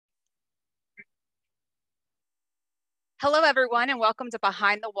Hello, everyone, and welcome to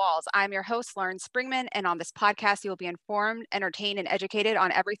Behind the Walls. I'm your host, Lauren Springman, and on this podcast, you will be informed, entertained, and educated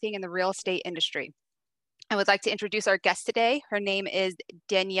on everything in the real estate industry. I would like to introduce our guest today. Her name is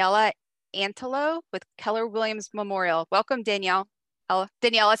Daniela Antelo with Keller Williams Memorial. Welcome, Danielle.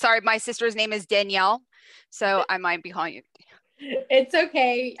 Daniela, sorry, my sister's name is Danielle, so I might be calling you. It's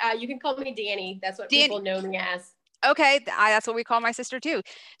okay. You can call me Danny. That's what people know me as. Okay, that's what we call my sister too.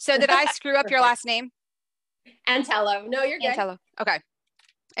 So did I screw up your last name? Antelo. No, you're good. Antelo. Okay.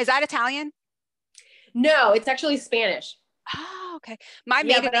 Is that Italian? No, it's actually Spanish. Oh, okay. But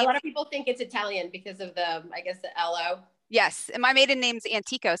a lot of people think it's Italian because of the LO. Yes, and my maiden name's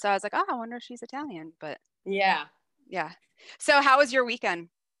Antico, so I was like, oh, I wonder if she's Italian. But yeah. So how was your weekend?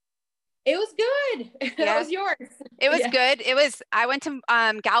 It was good. Yeah. How was yours? It was good. I went to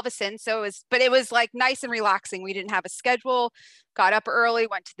Galveston, but it was like nice and relaxing. We didn't have a schedule. Got up early,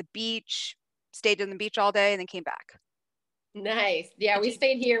 went to the beach, stayed on the beach all day, and then came back. Nice. Yeah, we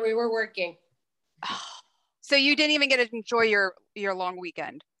stayed here. We were working. So you didn't even get to enjoy your long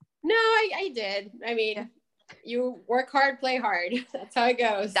weekend? No, I did. I mean, You work hard, play hard. That's how it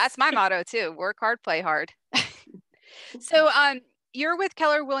goes. That's my motto too. Work hard, play hard. So you're with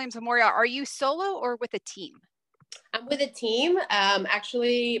Keller Williams Memorial. Are you solo or with a team? I'm with a team.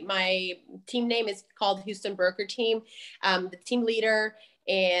 Actually, my team name is called Houston Broker Team. The team leader,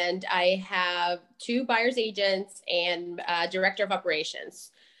 and I have 2 buyer's agents and director of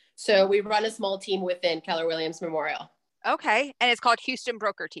operations. So we run a small team within Keller Williams Memorial. Okay. And it's called Houston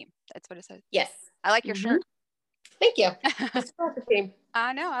Broker Team. That's what it says. Yes. I like your shirt. Thank you. Team.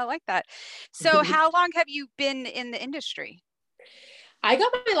 I know. I like that. So how long have you been in the industry? I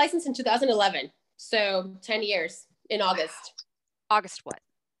got my license in 2011. So 10 years in August. August what?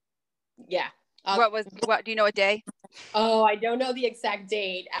 Yeah. What do you know a day? Oh, I don't know the exact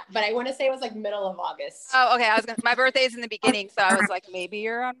date, but I want to say it was like middle of August. Oh, okay. My birthday is in the beginning, so I was like, maybe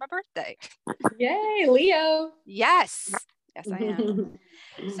you're on my birthday. Yay, Leo. Yes, I am.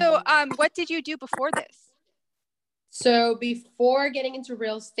 So, what did you do before this? So before getting into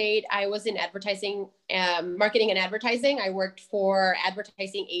real estate, I was in advertising, marketing and advertising. I worked for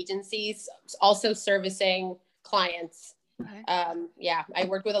advertising agencies, also servicing clients. Okay. I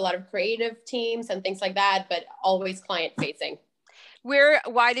worked with a lot of creative teams and things like that, but always client facing.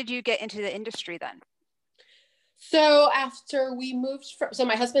 Why did you get into the industry then? So after we moved so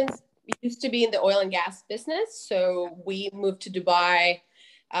my husband used to be in the oil and gas business. So we moved to Dubai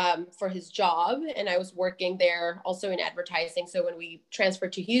for his job, and I was working there also in advertising. So when we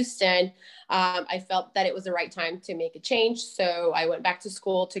transferred to Houston, I felt that it was the right time to make a change. So I went back to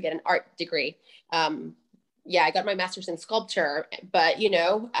school to get an art degree. I got my master's in sculpture, but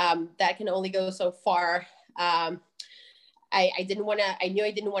that can only go so far. I knew I didn't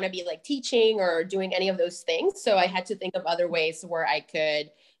want to be like teaching or doing any of those things. So I had to think of other ways where I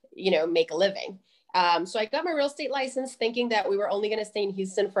could, make a living. So I got my real estate license thinking that we were only going to stay in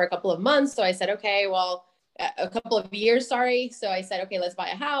Houston for a couple of months. So I said, okay, well, a couple of years, sorry. So I said, okay, let's buy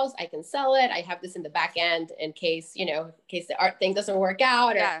a house. I can sell it. I have this in the back end in case the art thing doesn't work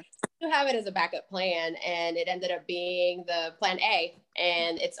out, or to have it as a backup plan. And it ended up being the plan A,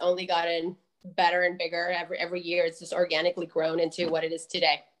 and it's only gotten better and bigger every year. It's just organically grown into what it is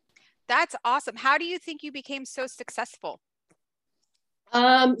today. That's awesome. How do you think you became so successful?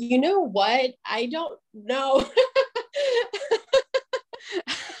 You know what? I don't know.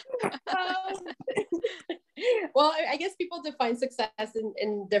 Well, I guess people define success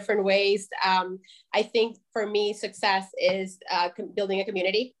in different ways. I think for me, success is building a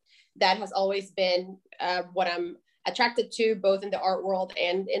community. That has always been what I'm attracted to, both in the art world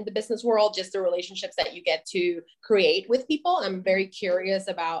and in the business world, just the relationships that you get to create with people. I'm very curious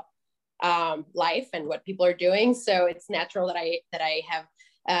about life and what people are doing. So it's natural that I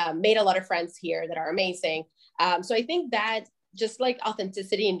have made a lot of friends here that are amazing. So I think that just like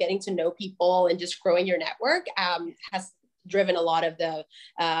authenticity and getting to know people and just growing your network has driven a lot of the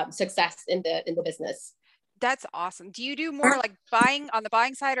success in the business. That's awesome. Do you do more like buying on the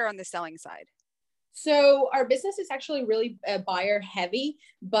buying side or on the selling side? So our business is actually really buyer heavy,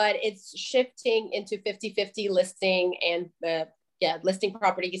 but it's shifting into 50-50 listing and listing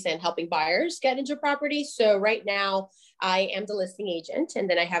properties and helping buyers get into property. So right now I am the listing agent, and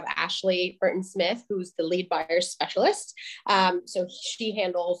then I have Ashley Burton Smith, who's the lead buyer specialist. So she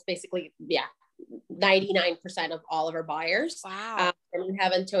handles basically, 99% of all of our buyers. Wow. And we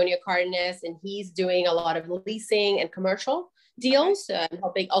have Antonio Cardenas, and he's doing a lot of leasing and commercial deals,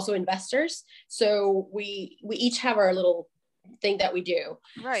 helping also investors. So we each have our little thing that we do.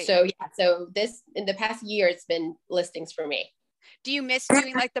 Right. So so this, in the past year, it's been listings for me. Do you miss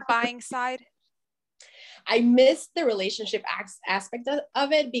doing like the buying side? I miss the relationship aspect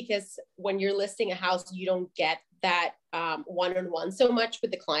of it, because when you're listing a house, you don't get that one-on-one so much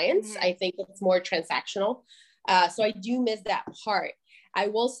with the clients. Mm-hmm. I think it's more transactional. So I do miss that part. I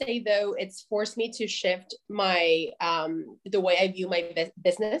will say though, it's forced me to shift my the way I view my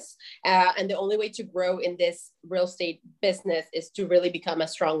business, and the only way to grow in this real estate business is to really become a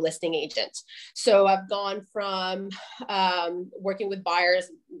strong listing agent. So I've gone from working with buyers,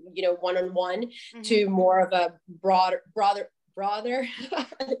 one-on-one, Mm-hmm. to more of a broader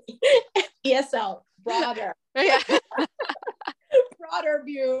ESL, broader. Yeah. Broader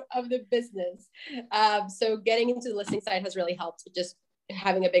view of the business. So getting into the listing side has really helped, just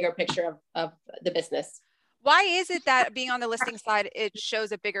having a bigger picture of the business. Why is it that being on the listing side, it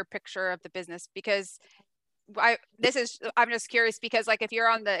shows a bigger picture of the business? Because I'm just curious, because like if you're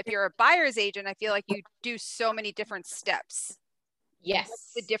a buyer's agent, I feel like you do so many different steps. Yes.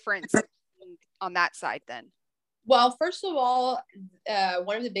 What's the difference on that side then? Well, first of all,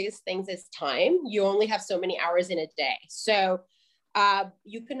 one of the biggest things is time. You only have so many hours in a day. So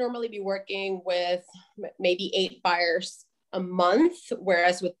you can normally be working with maybe 8 buyers a month,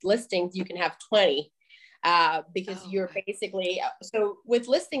 whereas with listings, you can have 20, because you're basically, so with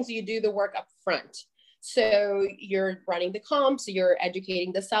listings, you do the work up front. So you're running the comps, you're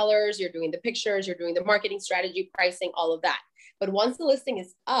educating the sellers, you're doing the pictures, you're doing the marketing strategy, pricing, all of that. But once the listing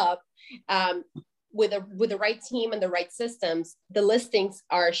is up, with the right team and the right systems, the listings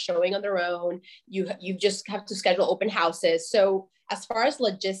are showing on their own. You just have to schedule open houses. So as far as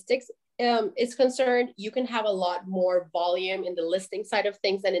logistics is concerned, you can have a lot more volume in the listing side of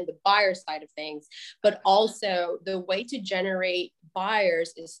things than in the buyer side of things. But also the way to generate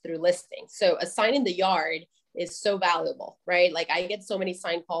buyers is through listings. So a sign in the yard is so valuable, right? Like I get so many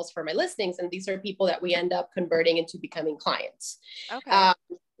sign calls for my listings, and these are people that we end up converting into becoming clients. Okay.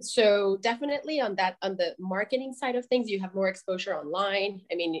 So definitely on the marketing side of things, you have more exposure online.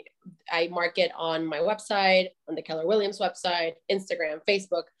 I mean, I market on my website, on the Keller Williams website, Instagram,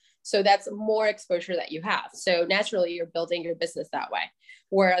 Facebook. So that's more exposure that you have. So naturally you're building your business that way.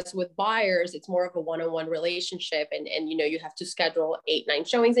 Whereas with buyers, it's more of a one-on-one relationship, and you have to schedule 8-9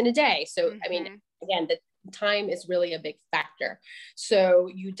 showings in a day. So, Mm-hmm. I mean, again, the time is really a big factor. So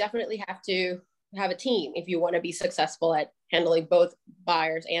you definitely have to have a team if you want to be successful at handling both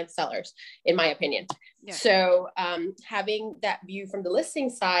buyers and sellers, in my opinion. Yeah. So having that view from the listing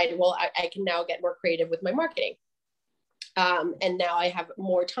side, well, I can now get more creative with my marketing. And now I have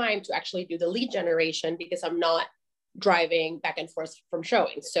more time to actually do the lead generation, because I'm not driving back and forth from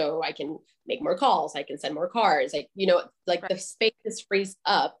showing. So I can make more calls, I can send more cards, right. The space is frees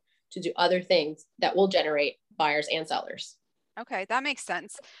up to do other things that will generate buyers and sellers. Okay, that makes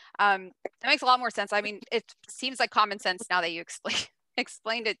sense. That makes a lot more sense. I mean, it seems like common sense now that you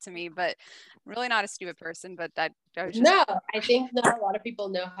explained it to me, but I'm really not a stupid person, but that was just... No, I think not a lot of people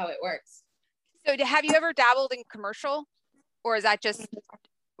know how it works. So have you ever dabbled in commercial, or is that just,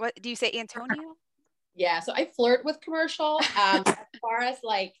 what do you say, Antonio? Yeah, so I flirt with commercial. As far as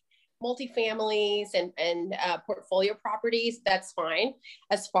like multifamilies and portfolio properties, that's fine.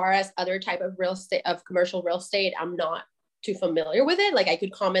 As far as other type of real estate, of commercial real estate, I'm not too familiar with it. Like I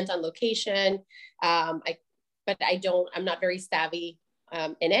could comment on location, but I'm not very savvy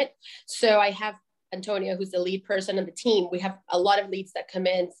in it. So I have Antonio, who's the lead person on the team. We have a lot of leads that come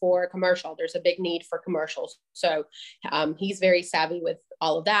in for commercial. There's a big need for commercials. So he's very savvy with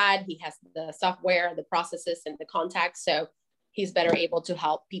all of that. He has the software, the processes, and the contacts. So he's better able to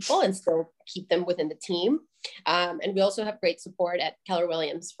help people and still keep them within the team. And we also have great support at Keller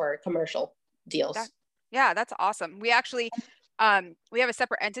Williams for commercial deals. Yeah, that's awesome. We actually, we have a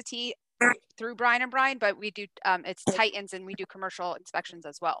separate entity through Brian and Brian, but we do, it's Titans, and we do commercial inspections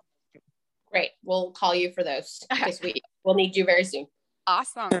as well. Great. We'll call you for those, because we'll need you very soon.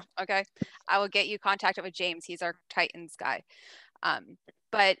 Awesome. Okay. I will get you contacted with James. He's our Titans guy.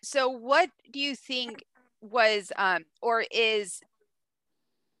 But so what do you think was, or is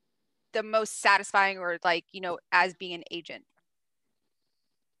the most satisfying, or like, as being an agent?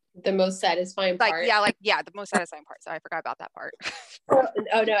 The most satisfying part? The most satisfying part. Sorry, I forgot about that part.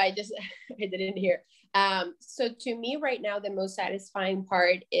 Oh no, I didn't hear. So to me right now, the most satisfying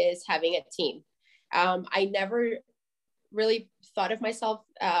part is having a team. I never really thought of myself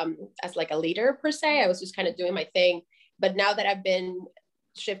as like a leader per se. I was just kind of doing my thing. But now that I've been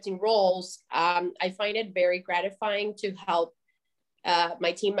shifting roles, I find it very gratifying to help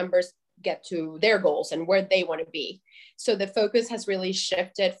my team members get to their goals and where they want to be. So the focus has really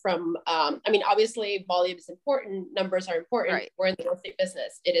shifted from, obviously volume is important, numbers are important. Right. We're in the real estate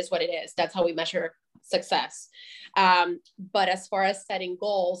business. It is what it is. That's how we measure success. But as far as setting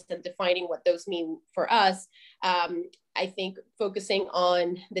goals and defining what those mean for us, I think focusing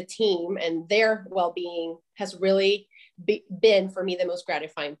on the team and their well-being has really been for me the most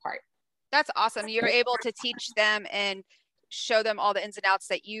gratifying part. That's awesome. You're able to teach them and show them all the ins and outs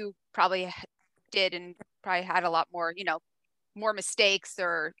that you probably did and probably had a lot more, more mistakes,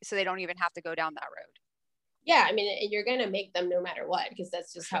 or so they don't even have to go down that road. Yeah, I mean, you're going to make them no matter what, because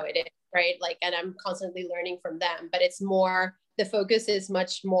that's just how it is, right? Like, and I'm constantly learning from them, but it's more, the focus is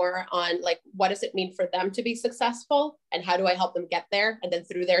much more on like, what does it mean for them to be successful and how do I help them get there? And then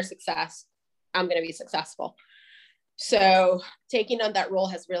through their success, I'm going to be successful. So taking on that role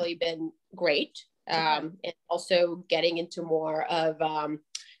has really been great. And also getting into more of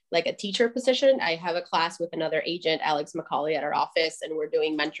like a teacher position. I have a class with another agent, Alex McCauley, at our office, and we're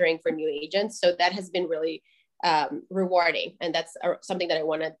doing mentoring for new agents. So that has been really rewarding. And that's something that I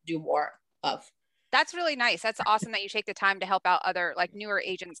want to do more of. That's really nice. That's awesome that you take the time to help out other like newer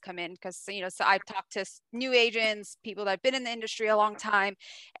agents come in, because so I've talked to new agents, people that have been in the industry a long time,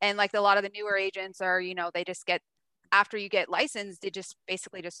 and like a lot of the newer agents are, they just get, after you get licensed, it just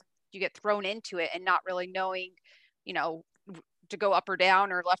basically just you get thrown into it and not really knowing, to go up or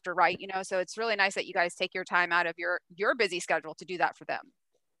down or left or right, so it's really nice that you guys take your time out of your busy schedule to do that for them.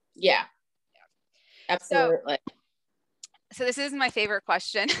 Yeah, absolutely. So this is my favorite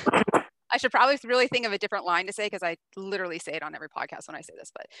question. I should probably really think of a different line to say, because I literally say it on every podcast when I say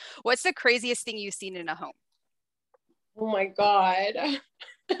this, but what's the craziest thing you've seen in a home? Oh my God.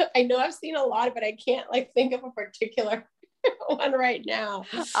 I know I've seen a lot, but I can't like think of a particular one right now.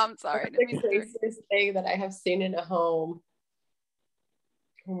 I'm sorry. The craziest thing that I have seen in a home.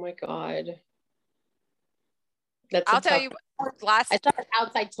 Oh my God. I'll tell you, I saw an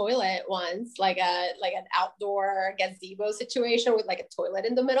outside toilet once, like an outdoor gazebo situation with like a toilet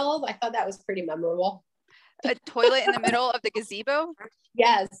in the middle. I thought that was pretty memorable. A toilet in the middle of the gazebo?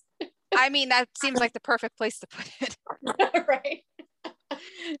 Yes. I mean, that seems like the perfect place to put it. Right.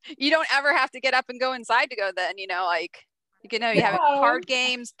 You don't ever have to get up and go inside to go then, like you have card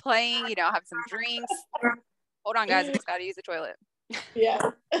games playing, have some drinks. Hold on, guys, I just got to use the toilet.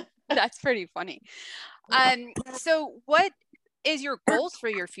 Yeah. That's pretty funny. So what is your goals for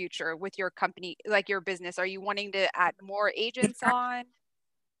your future with your company, like your business? Are you wanting to add more agents on?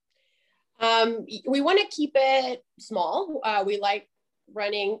 We want to keep it small. We like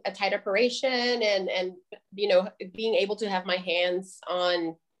running a tight operation and being able to have my hands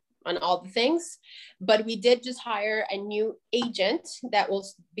on all the things. But we did just hire a new agent that will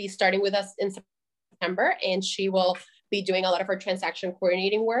be starting with us in September, and she will be doing a lot of her transaction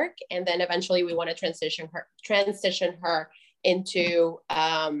coordinating work. And then eventually we want to transition her into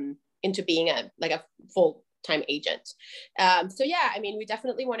being a full-time agent. So yeah, I mean, we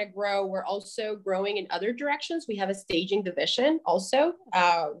definitely want to grow. We're also growing in other directions. We have a staging division also.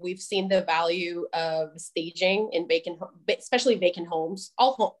 We've seen the value of staging in especially vacant homes,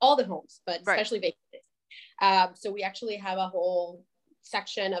 all the homes, but especially vacant. So we actually have a whole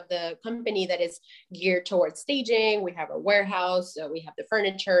section of the company that is geared towards staging. We have a warehouse, so we have the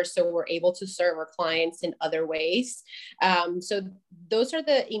furniture, so we're able to serve our clients in other ways. So those are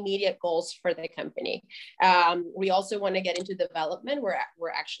the immediate goals for the company. We also want to get into development. We're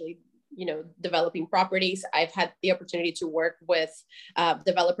actually developing properties. I've had the opportunity to work with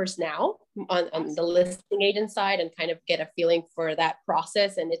developers now on the listing agent side and kind of get a feeling for that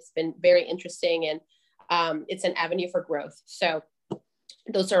process, and it's been very interesting, and it's an avenue for growth. So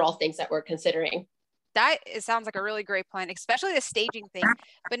those are all things that we're considering. It sounds like a really great plan, especially the staging thing.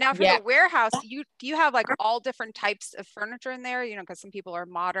 But now for the warehouse, do you have like all different types of furniture in there? Because some people are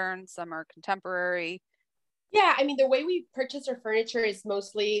modern, some are contemporary. Yeah, I mean, the way we purchase our furniture is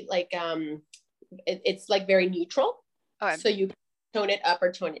mostly like it's like very neutral. Okay. So you can tone it up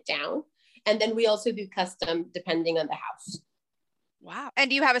or tone it down, and then we also do custom depending on the house. Wow!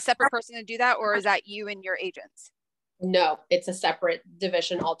 And do you have a separate person to do that, or is that you and your agents? No, it's a separate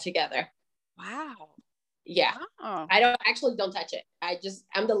division altogether. Wow. Yeah. Wow. I don't touch it.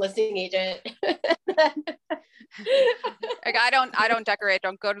 I'm the listing agent. Like I don't decorate.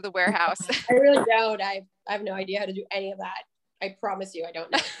 Don't go to the warehouse. I really don't. I have no idea how to do any of that. I promise you, I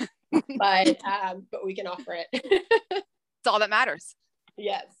don't know. but we can offer it. It's all that matters.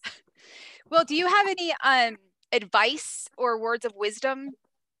 Yes. Well, do you have any advice or words of wisdom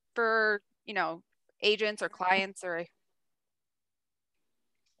for, agents or clients? Or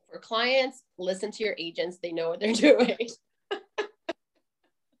for clients, listen to your agents. They know what they're doing.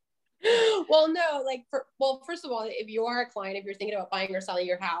 Well, no, first of all, if you are a client, if you're thinking about buying or selling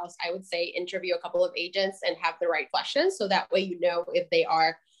your house, I would say interview a couple of agents and have the right questions. So that way, if they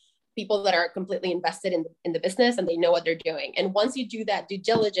are people that are completely invested in the business and they know what they're doing. And once you do that due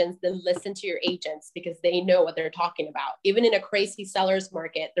diligence, then listen to your agents because they know what they're talking about. Even in a crazy seller's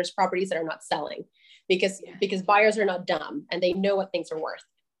market, there's properties that are not selling because buyers are not dumb and they know what things are worth.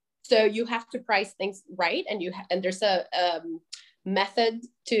 So you have to price things right, and and there's a method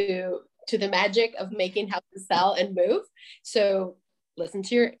to the magic of making houses sell and move. So listen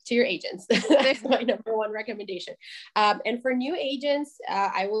to your agents. That's my number one recommendation. And for new agents,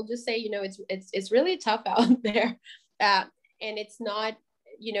 I will just say, it's really tough out there, and it's not.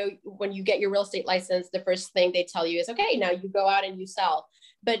 When you get your real estate license, the first thing they tell you is, okay, now you go out and you sell.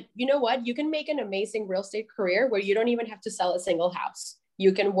 But you know what? You can make an amazing real estate career where you don't even have to sell a single house.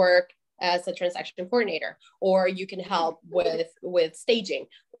 You can work as a transaction coordinator, or you can help with staging,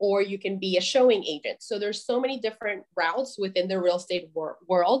 or you can be a showing agent. So there's so many different routes within the real estate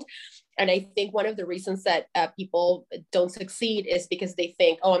world. And I think one of the reasons that people don't succeed is because they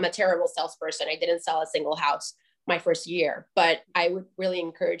think, oh, I'm a terrible salesperson. I didn't sell a single house my first year. But I would really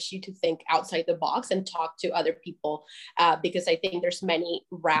encourage you to think outside the box and talk to other people, because I think there's many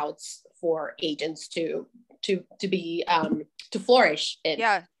routes for agents to be to flourish in.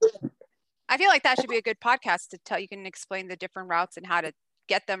 Yeah. I feel like that should be a good podcast to tell. You can explain the different routes and how to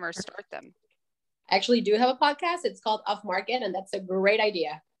get them or start them. I actually do have a podcast. It's called Off Market, and that's a great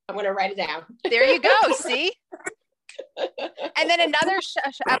idea. I'm going to write it down. There you go. See? And then another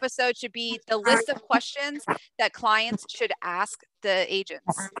episode should be the list of questions that clients should ask the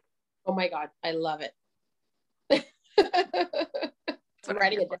agents. Oh my God. I love it. I'm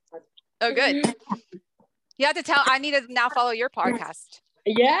writing it down. Oh, good. You have to tell, I need to now follow your podcast.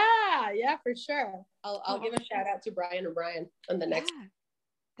 Yeah, for sure. I'll give a shout out to Brian and Brian on the next.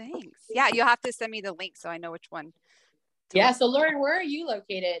 Thanks. Yeah, you'll have to send me the link so I know which one. Yeah. So Lauren, where are you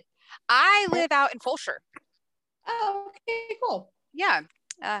located? I live out in Fulshire. Oh, okay, cool. Yeah,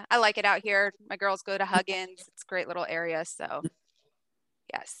 I like it out here. My girls go to Huggins. It's a great little area. So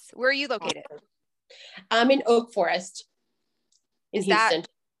yes. Where are you located? I'm in Oak Forest in Houston.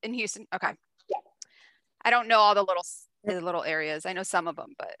 In Houston? Okay. Yeah. I don't know all the little areas. I know some of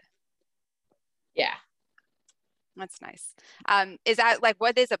them, but yeah, that's nice. Is that like,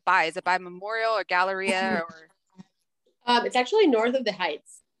 what is it by? Is it by Memorial or Galleria or? It's actually north of the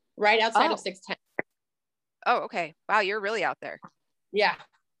Heights, right outside of 610. Oh, okay. Wow, you're really out there. Yeah.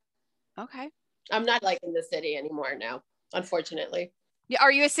 Okay. I'm not like in the city anymore now, unfortunately. Yeah.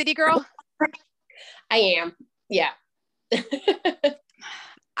 Are you a city girl? I am. Yeah.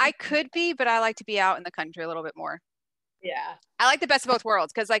 I could be, but I like to be out in the country a little bit more. Yeah. I like the best of both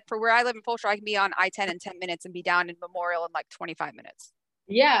worlds because, like, for where I live in Fulshire, I can be on I-10 in 10 minutes and be down in Memorial in like 25 minutes.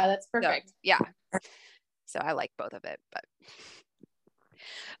 Yeah, that's perfect. So, yeah. So I like both of it, but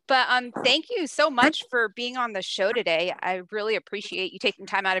thank you so much for being on the show today. I really appreciate you taking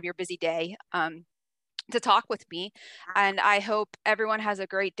time out of your busy day to talk with me. And I hope everyone has a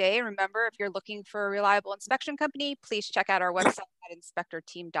great day. Remember, if you're looking for a reliable inspection company, please check out our website at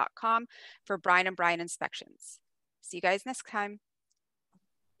inspectorteam.com for Brian and Brian Inspections. See you guys next time.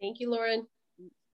 Thank you, Lauren.